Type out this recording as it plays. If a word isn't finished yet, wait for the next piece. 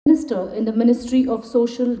Minister in the Ministry of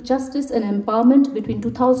Social Justice and Empowerment between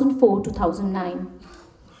 2004-2009.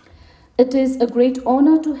 It is a great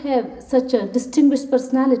honor to have such a distinguished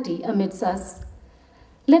personality amidst us.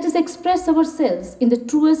 Let us express ourselves in the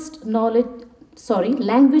truest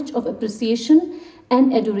language of appreciation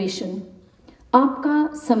and adoration. आपका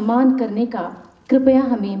सम्मान करने का कृपया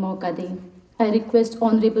हमें मौका दें. I request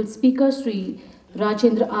Honorable Speaker Sri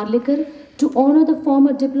Rajendra Arlikar to honor the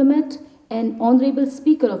former diplomat and Honorable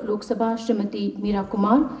Speaker of Lok Sabha Srimati Meira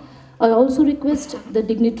Kumar. I also request the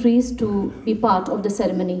dignitaries to be part of the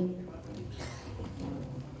ceremony.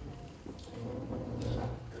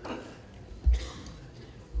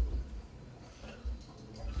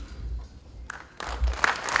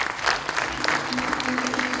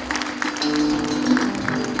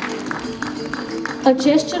 A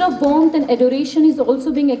gesture of warmth and adoration is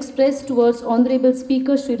also being expressed towards Honorable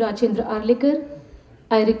Speaker Sri Rajendra Arlikar.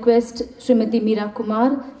 I request Srimati Meira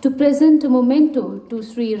Kumar to present a memento to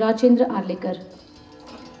Sri Rajendra Arlikar.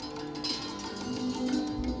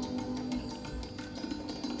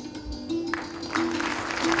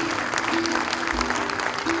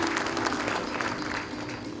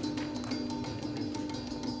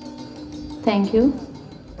 Thank you.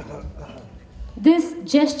 This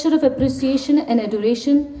gesture of appreciation and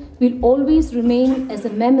adoration will always remain as a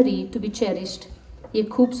memory to be cherished. ये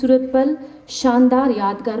खूबसूरत पल शानदार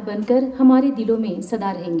यादगार बनकर हमारे दिलों में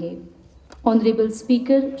सदा रहेंगे. Honorable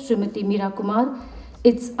Speaker Srimati Meira Kumar,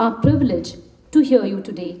 it's our privilege to hear you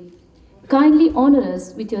today. Kindly honor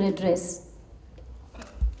us with your address.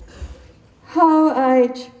 हाँ,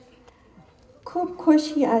 आज खूब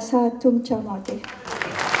खुशी आसा तुमच्यामध्ये.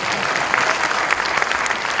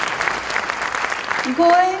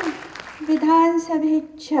 गोय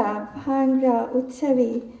विधानसभेच्या भांगरा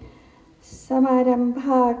उत्सवी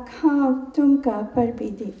समारंभाक हांव तुमकां परबी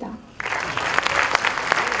दिता.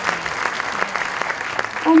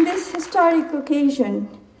 On this historic occasion,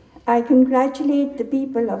 I congratulate the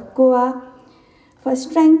people of Goa for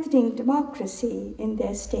strengthening democracy in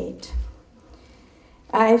their state.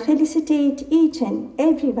 I felicitate each and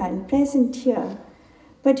everyone present here,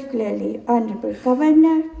 particularly Honorable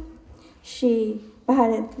Governor Shri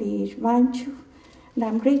Bharatveer Vanchu, and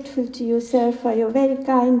I'm grateful to you, sir, for your very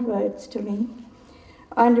kind words to me.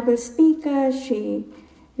 Honorable Speaker Shri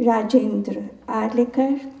Rajendra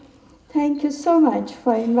Arlikar, thank you so much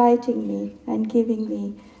for inviting me and giving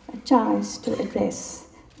me a chance to address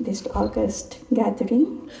this August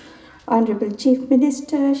gathering. Honorable Chief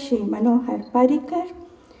Minister Shri Manohar Parrikar,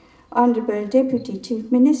 Honorable Deputy Chief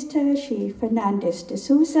Minister Shri Fernandez de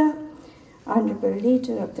Souza, Honorable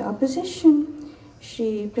Leader of the Opposition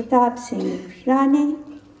Shri Pratap Singh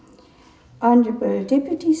Rane, Honorable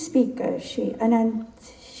Deputy Speaker Shri Anant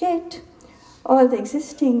Sheth, all the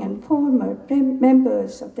existing and former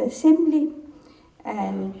members of the Assembly,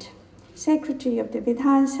 and Secretary of the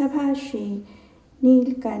Vidhan Sabha Shri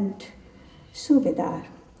Neelkant Subedar.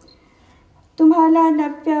 Tumhala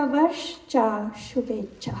 90 Varsha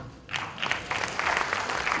Shubhecha.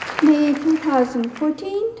 May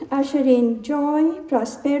 2014 usher in joy,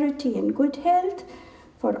 prosperity, and good health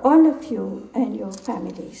for all of you and your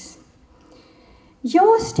families.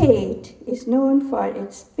 Your state is known for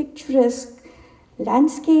its picturesque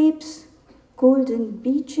landscapes, golden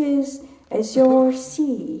beaches, azure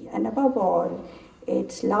sea, and above all,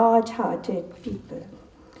 its large-hearted people.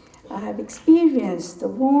 I have experienced the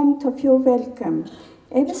warmth of your welcome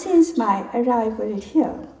ever since my arrival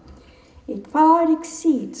here. It far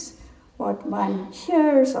exceeds what one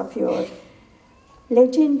hears of your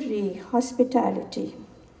legendary hospitality.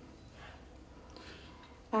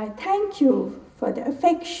 I thank you for the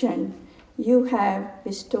affection you have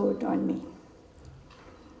bestowed on me.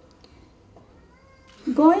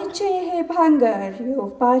 Goiche he bhangar yo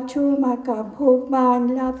pacho maka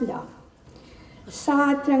bhogman labla.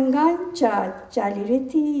 Saat rangancha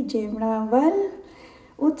chaliriti jevnaval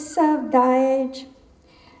utsav daej.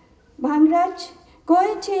 Bhangraj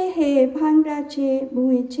goiche he bhangrache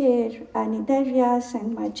buicher ani darya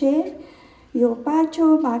sangmacher yo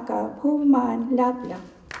pacho maka bhogman labla.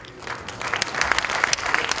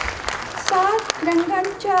 Saat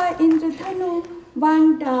rangancha indradhanu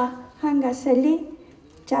vangda hangasale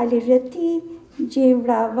Chalirati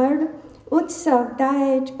Jevrawar Utsav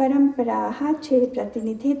Daej Parampara Hache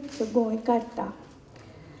Pratinidhitva Goy Karta.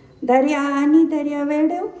 Darya Ani Darya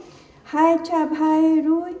Vedu Haicha Bhai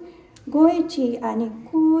Rui Goichi Ani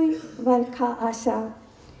Kui Valkha Asa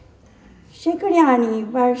Shikriani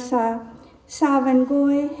Varsa Savan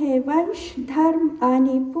Goy He Vansh Dharm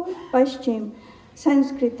Ani Pur Paschim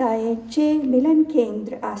Sanskritaye Che Milan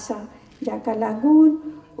Kendra Asa Jaka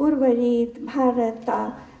Lagoon Urvarit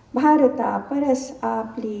Bharata भारता परस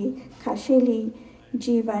आपली खाशेली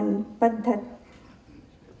जीवन पद्धत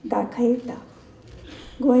दाखयता.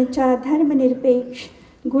 गोंयच्या धर्मनिरपेक्ष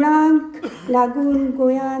गुणांक लागून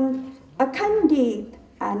गोंयांत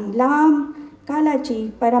अखंडीत आनी लांब कालाची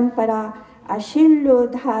परंपरा आशिल्लो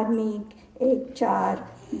धार्मीक एकचार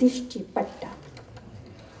दिश्टी पडटा.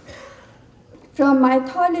 From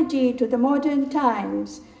mythology to the modern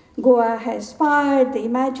times, Goa has fired the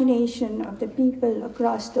imagination of the people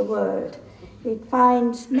across the world. It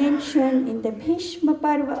finds mention in the Bhishma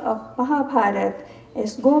Parva of Mahabharata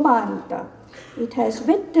as Gomanta. It has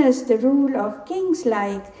witnessed the rule of kings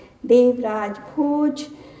like Devraj Bhoj,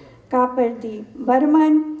 Kapardi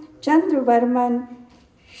Varman, Chandravarman,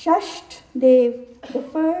 Shashtdev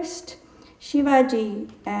I, Shivaji,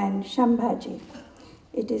 and Shambhaji.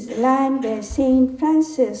 It is the land where Saint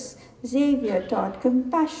Francis Xavier taught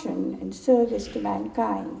compassion and service to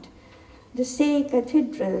mankind. The Say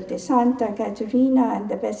Cathedral de Santa Caterina and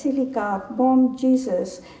the Basilica of Bom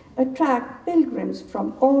Jesus attract pilgrims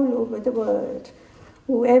from all over the world.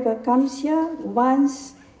 Whoever comes here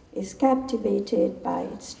once is captivated by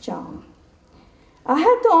its charm. I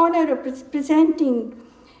had the honor of presenting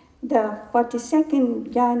the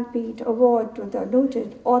 42nd Jnanpith Award to the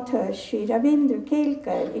noted author Sri Ravindra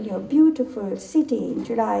Kelkar in your beautiful city in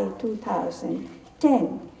July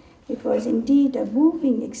 2010. It was indeed a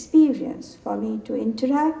moving experience for me to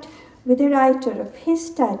interact with a writer of his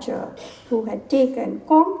stature who had taken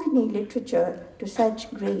Konkani literature to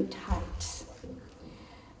such great heights.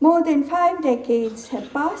 More than 5 decades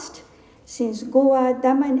have passed since Goa,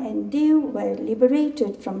 Daman and Diu were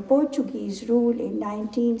liberated from Portuguese rule in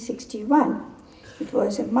 1961. It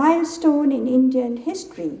was a milestone in Indian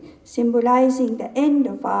history, symbolizing the end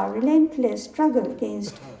of our relentless struggle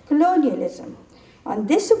against colonialism. On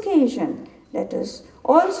this occasion, let us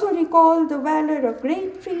also recall the valor of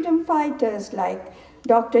great freedom fighters like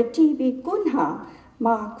Dr. T.B. Kunha,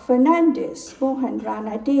 Mark Fernandez, Mohan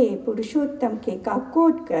Ranade, Purushottam K.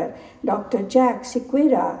 Kakodkar, Dr. Jack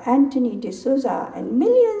Sequeira, Anthony de Souza, and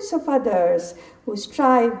millions of others who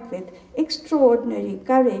strived with extraordinary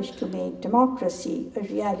courage to make democracy a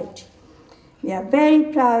reality. We are very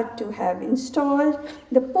proud to have installed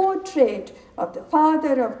the portrait of the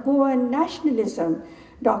father of Goan nationalism,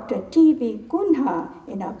 Dr. T.B. Kunha,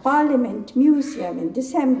 in our Parliament Museum in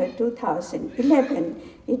December 2011.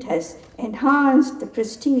 It has enhanced the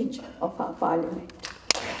prestige of our Parliament.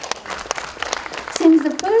 Since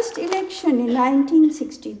the first election in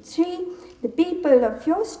 1963, the people of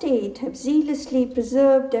your state have zealously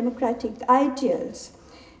preserved democratic ideals.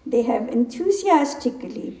 They have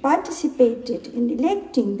enthusiastically participated in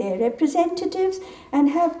electing their representatives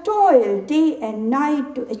and have toiled day and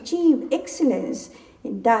night to achieve excellence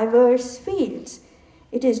in diverse fields.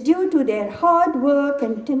 It is due to their hard work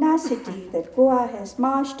and tenacity that Goa has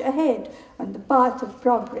marched ahead on the path of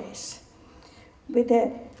progress. With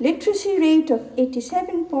a literacy rate of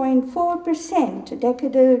 87.4%, a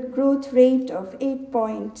decadal growth rate of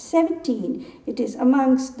 8.17, it is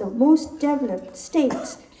amongst the most developed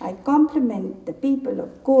states. I compliment the people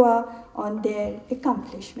of Goa on their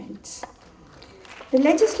accomplishments. The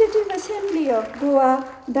Legislative Assembly of Goa,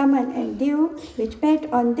 Daman and Diu, which met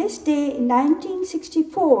on this day in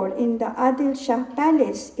 1964 in the Adil Shah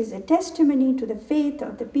Palace, is a testimony to the faith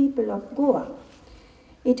of the people of Goa.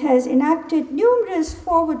 It has enacted numerous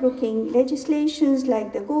forward-looking legislations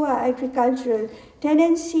like the Goa Agricultural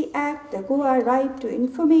Tenancy Act, the Goa Right to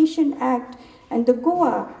Information Act, and the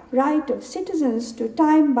Goa Right of Citizens to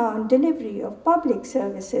Time-Bound Delivery of Public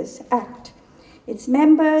Services Act. Its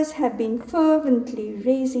members have been fervently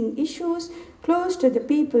raising issues close to the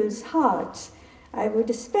people's hearts. I would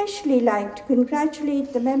especially like to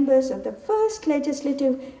congratulate the members of the First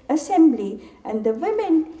Legislative Assembly and the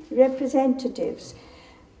women representatives.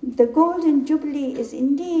 The Golden Jubilee is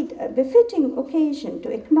indeed a befitting occasion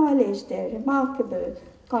to acknowledge their remarkable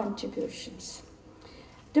contributions.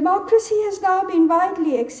 Democracy has now been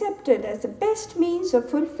widely accepted as the best means of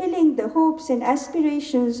fulfilling the hopes and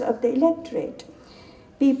aspirations of the electorate.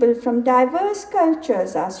 People from diverse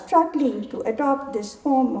cultures are struggling to adopt this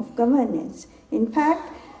form of governance. In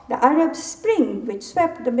fact, the Arab Spring, which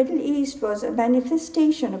swept the Middle East, was a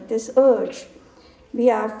manifestation of this urge. We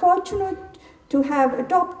are fortunate to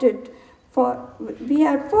have opted for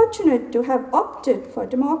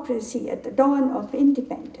democracy at the dawn of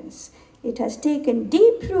independence. It has taken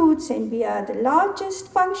deep roots, and we are the largest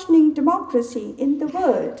functioning democracy in the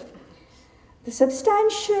world. The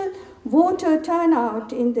substantial voter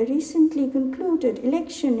turnout in the recently concluded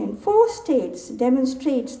election in 4 states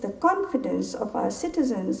demonstrates the confidence of our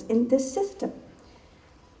citizens in this system.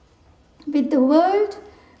 With the world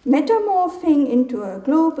Metamorphing into a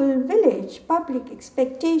global village, public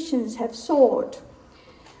expectations have soared.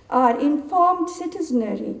 Our informed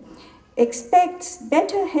citizenry expects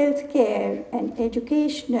better health care and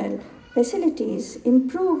educational facilities,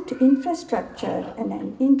 improved infrastructure, and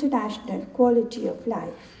an international quality of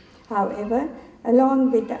life. However,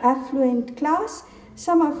 along with the affluent class,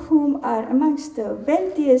 some of whom are amongst the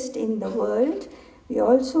wealthiest in the world, we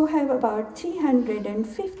also have about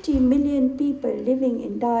 350 million people living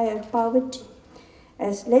in dire poverty.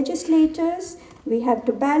 As legislators, we have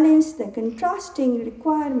to balance the contrasting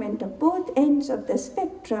requirement of both ends of the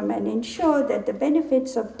spectrum and ensure that the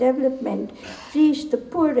benefits of development reach the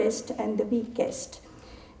poorest and the weakest.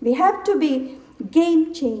 We have to be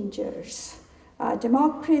game changers. Our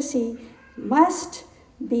democracy must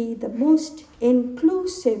be the most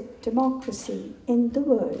inclusive democracy in the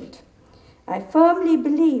world. I firmly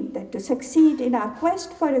believe that to succeed in our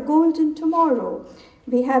quest for a golden tomorrow,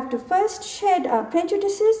 we have to first shed our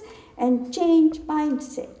prejudices and change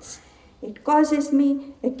mindsets. It causes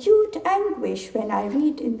me acute anguish when I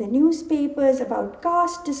read in the newspapers about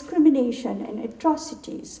caste discrimination and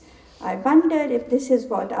atrocities. I wonder if this is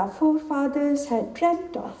what our forefathers had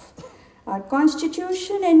dreamt of. Our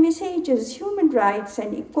Constitution envisages human rights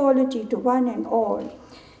and equality to one and all,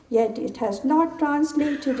 yet it has not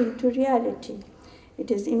translated into reality.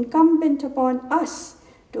 It is incumbent upon us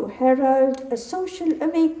to herald a social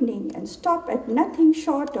awakening and stop at nothing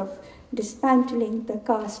short of dismantling the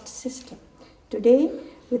caste system. Today,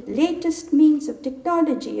 with latest means of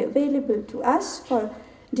technology available to us for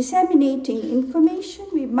disseminating information,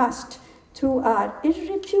 we must, through our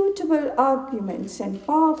irrefutable arguments and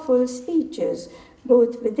powerful speeches,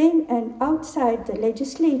 both within and outside the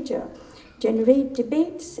legislature, generate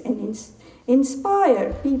debates and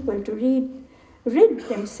inspire people to rid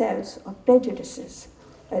themselves of prejudices.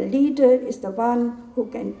 A leader is the one who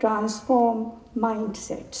can transform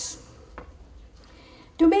mindsets.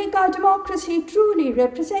 To make our democracy truly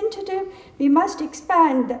representative, we must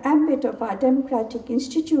expand the ambit of our democratic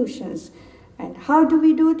institutions. And how do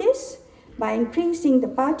we do this? By increasing the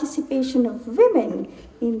participation of women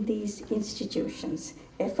in these institutions.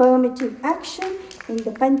 Affirmative action in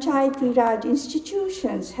the Panchayati Raj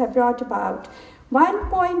institutions have brought about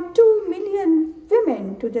 1.2 million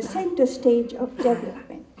women to the center stage of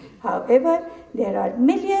development. However, there are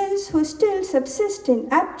millions who still subsist in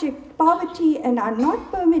abject poverty and are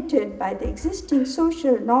not permitted by the existing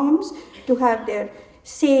social norms to have their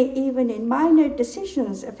say even in minor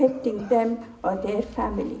decisions affecting them or their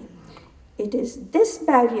family. It is this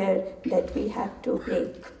barrier that we have to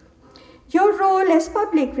break. Your role as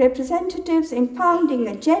public representatives in founding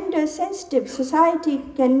a gender-sensitive society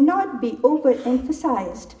cannot be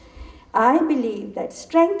overemphasized. I believe that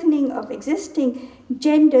strengthening of existing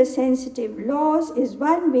gender-sensitive laws is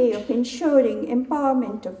one way of ensuring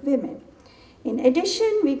empowerment of women. In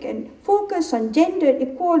addition, we can focus on gender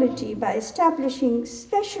equality by establishing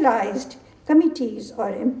specialized committees or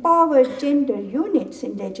empowered gender units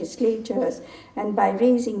in legislatures and by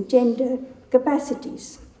raising gender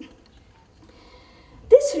capacities.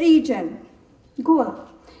 This region, Goa,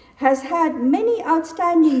 has had many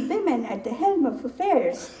outstanding women at the helm of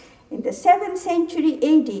affairs. In the 7th century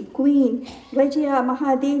AD, Queen Vijaya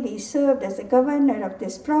Mahadevi served as the governor of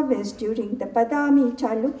this province during the Badami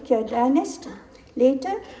Chalukya dynasty.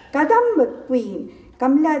 Later, Kadamba Queen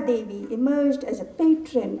Kamala Devi emerged as a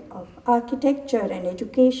patron of architecture and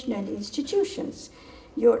educational institutions.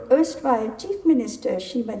 Your erstwhile Chief Minister,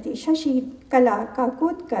 Srimati Shashi Kala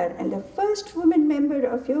Kakotkar, and the first woman member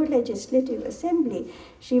of your Legislative Assembly,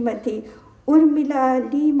 Srimati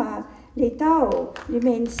Urmila Lima Letao,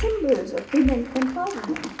 remain symbols of women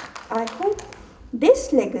empowerment. I hope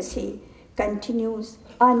this legacy continues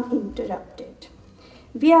uninterrupted.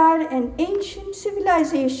 We are an ancient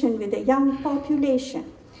civilization with a young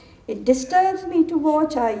population. It disturbs me to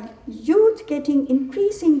watch our youth getting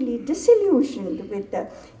increasingly disillusioned with the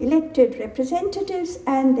elected representatives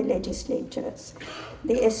and the legislatures.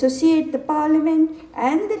 They associate the parliament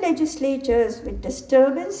and the legislatures with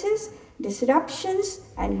disturbances, disruptions,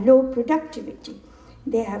 and low productivity.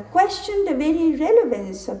 They have questioned the very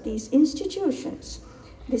relevance of these institutions.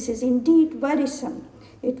 This is indeed worrisome.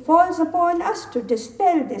 It falls upon us to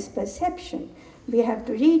dispel this perception. We have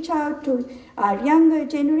to reach out to our younger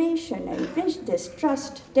generation and bridge this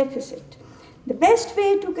trust deficit. The best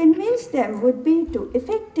way to convince them would be to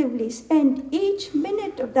effectively spend each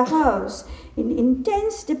minute of the House in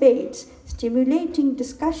intense debates, stimulating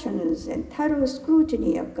discussions, and thorough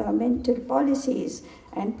scrutiny of governmental policies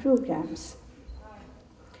and programs.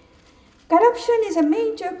 Corruption is a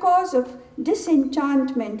major cause of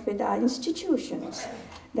disenchantment with our institutions.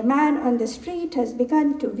 The man on the street has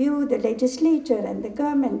begun to view the legislature and the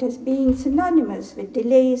government as being synonymous with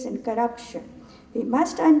delays and corruption. We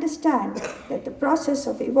must understand that the process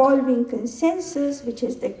of evolving consensus, which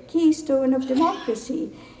is the keystone of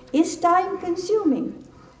democracy, is time-consuming.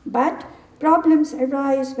 But problems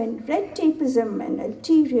arise when red tapeism and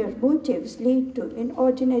ulterior motives lead to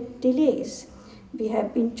inordinate delays. We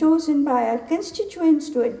have been chosen by our constituents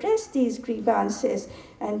to address these grievances,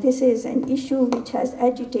 and this is an issue which has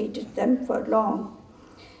agitated them for long.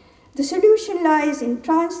 The solution lies in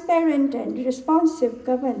transparent and responsive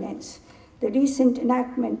governance. The recent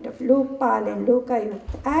enactment of Lokpal and Lokayukt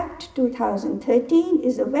Act 2013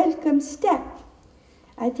 is a welcome step.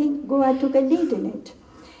 I think Goa took a lead in it.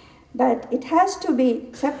 But it has to be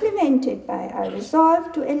supplemented by our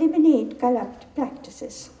resolve to eliminate corrupt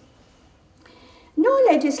practices. No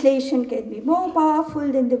legislation can be more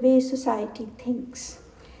powerful than the way society thinks.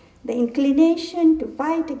 The inclination to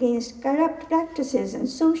fight against corrupt practices and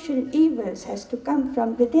social evils has to come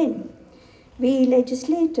from within. We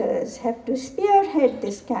legislators have to spearhead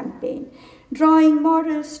this campaign, drawing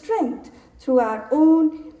moral strength through our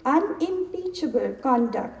own unimpeachable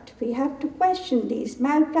conduct. We have to question these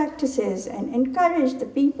malpractices and encourage the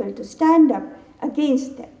people to stand up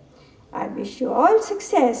against them. I wish you all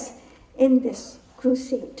success in this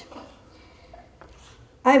crusade.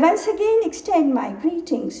 I once again extend my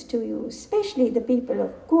greetings to you, especially the people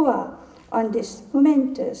of Goa, on this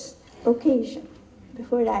momentous occasion.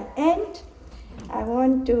 Before I end, I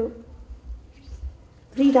want to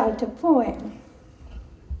read out a poem.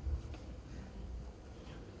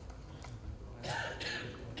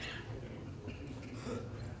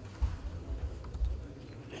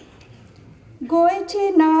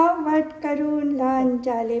 Goeche na vat karun lan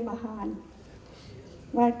jale mahan.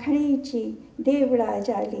 Varkhanichi devra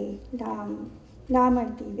jale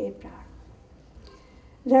lamarti ve pran.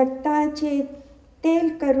 Raktache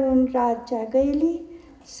tel karun raat jagaili.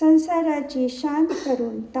 संसाराची शांत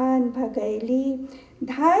करून तान भगैली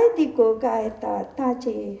धाय दिको गायता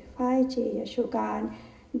ताचे फायचे यशोगान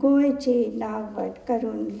गोयचे नावट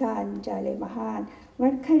करून लान जाले महान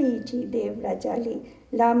वरखडीची देवरा जाली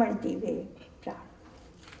लामणती वे प्राण.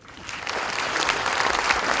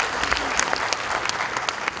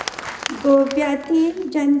 गोव्यातील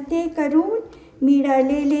जनते करून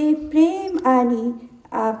मिळालेले प्रेम आणि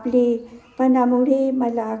आपले पणामुळे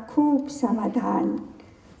मला खूप समाधान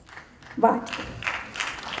वाटते.